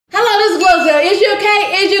GloZell, is you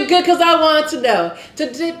okay? Is you good? Because I want to know.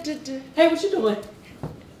 Hey, what you doing?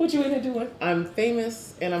 What you in there doing? I'm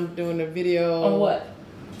famous and I'm doing a video. On what?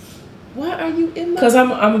 Why are you in my... Because I'm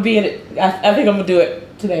going to be in it. I think I'm going to do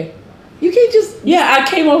it today. You can't just... Yeah, I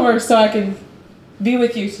came over so I can be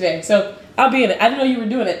with you today. So I'll be in it. I didn't know you were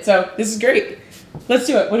doing it. So this is great. Let's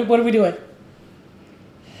do it. What are we doing?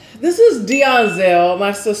 This is GloZell,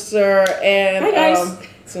 my sister, and hi guys.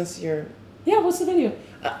 Since you're... Yeah, what's the video?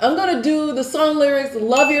 I'm going to do the song lyrics,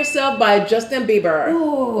 Love Yourself by Justin Bieber.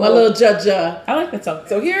 Ooh. My little judge. I like that song.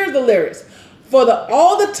 So here's the lyrics. For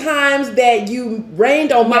all the times that you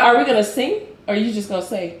rained on my... Are we going to sing? Or are you just going to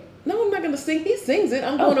say? No, I'm not going to sing. He sings it.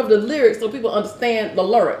 I'm going over the lyrics so people understand the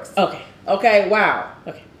lyrics. Okay. Okay, wow.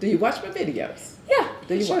 Okay. Do you watch my videos? Yeah.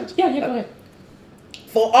 Do you watch? Yeah, go ahead.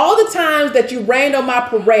 For all the times that you rained on my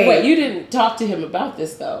parade... Wait, you didn't talk to him about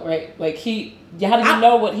this though, right? Like how did you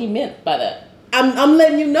know what he meant by that? I'm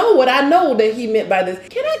letting you know what I know that he meant by this.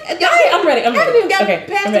 Can I? I'm ready. I haven't even got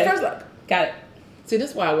past the first one. Got it. See,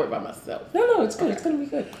 this is why I work by myself. No, it's good. Okay. It's going to be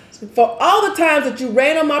good. For all the times that you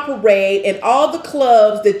rain on my parade and all the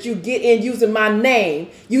clubs that you get in using my name,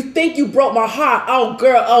 you think you broke my heart. Oh,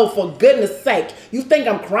 girl, oh, for goodness sake. You think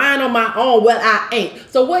I'm crying on my own. Well, I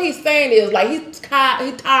ain't. So what he's saying is, like, he's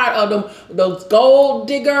tired of those gold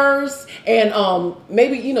diggers and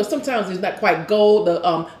maybe, you know, sometimes it's not quite gold,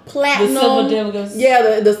 the platinum. The silver diggers.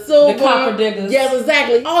 Yeah, the silver. The copper diggers. Yes,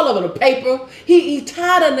 exactly. All of it, the paper. He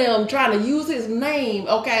tired of them trying to use his name.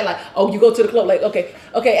 Okay, like, oh, you go to the club, like, okay,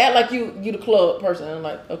 act like you the club person. I'm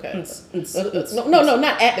like, okay. No,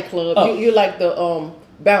 not at the club. Oh. You like the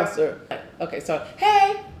bouncer. Okay, so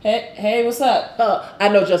hey, what's up? I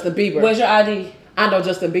know Justin Bieber. Where's your ID? I know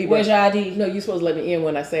Justin Bieber. Where's your ID? No, you're supposed to let me in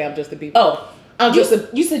when I say I'm Justin Bieber. Oh, you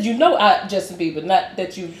said you know Justin Bieber, not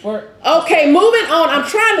that you weren't. Okay, moving on. I'm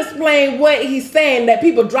trying to explain what he's saying, that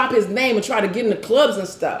people drop his name and try to get in the clubs and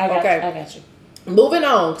stuff. I got you. Moving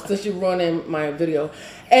on, since you're running my video.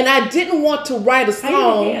 And I didn't want to write a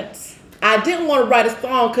song. I didn't want to write a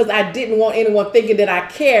song because I didn't want anyone thinking that I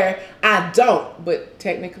care. I don't, but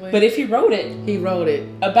technically. But if he wrote it. He wrote it.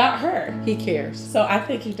 About her. He cares. So I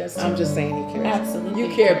think he does too. I'm just saying he cares. Absolutely.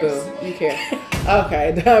 You care, boo. You care.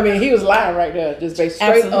 Okay. I mean, he was lying right there. Just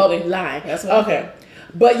straight up lying. That's what okay.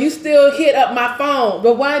 But you still hit up my phone.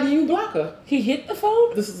 But why do you block her? He hit the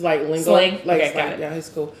phone? This is like lingo. Slang? Like, okay, got it. Yeah, he's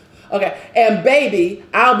cool. Okay, and baby,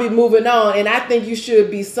 I'll be moving on, and I think you should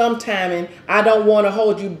be sometiming. I don't want to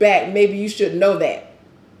hold you back. Maybe you should know that.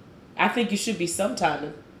 I think you should be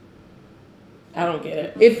sometiming. I don't get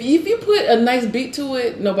it. If you put a nice beat to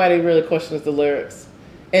it, nobody really questions the lyrics.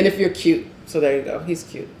 And if you're cute, so there you go. He's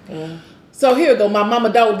cute. So here we go. My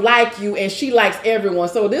mama don't like you, and she likes everyone.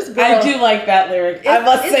 So this girl, I do like that lyric. I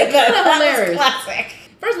must say that. Kind of hilarious. Classic.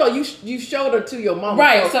 First of all, you showed her to your mama.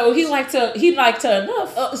 Right, so he liked her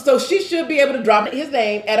enough. So she should be able to drop his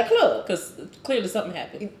name at a club. Because clearly something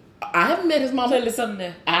happened. I haven't met his mama. Clearly something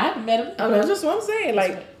there. I haven't met him. That's just what I'm saying.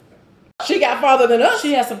 Like, she got farther than us.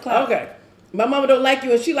 She has some clout. Okay. My mama don't like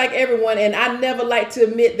you and she like everyone, and I never like to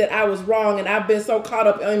admit that I was wrong, and I've been so caught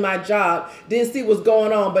up in my job, didn't see what's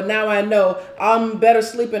going on, but now I know I'm better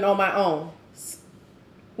sleeping on my own.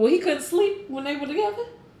 Well, he couldn't sleep when they were together?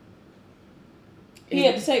 He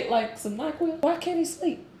had to take like some NyQuil. Why can't he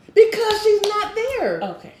sleep? Because she's not there.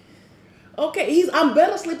 Okay. Okay, I'm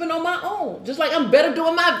better sleeping on my own. Just like I'm better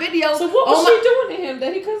doing my videos. So what was she doing to him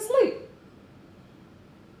that he couldn't sleep?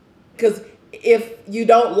 Because if you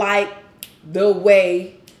don't like the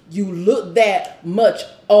way you look that much,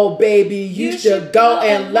 oh baby, you should go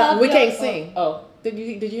and love. We can't sing. Oh. Did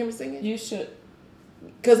you hear me singing? You should.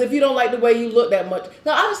 Because if you don't like the way you look that much.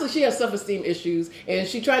 Now, obviously, she has self-esteem issues, and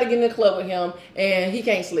she tried to get in the club with him, and he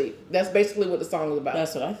can't sleep. That's basically what the song is about.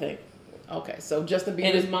 That's what I think. Okay, so Justin Bieber.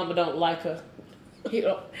 And his mama don't like her. I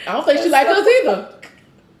don't think she likes us either.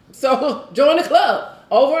 So, join the club.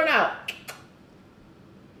 Over and out.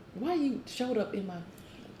 Why you showed up in my...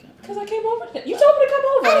 Because I came over. You told me to come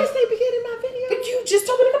over. I didn't say begin in my video. But you just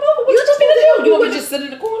told me to come over. What you just supposed to do? You want me to just sit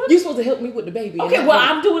in the corner? You're supposed to help me with the baby. Okay, well,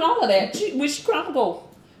 I'm doing all of that. She's crying.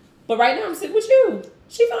 But right now I'm sitting with you.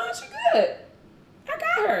 She fine. She good. I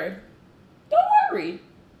got her. Don't worry.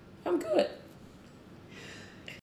 I'm good.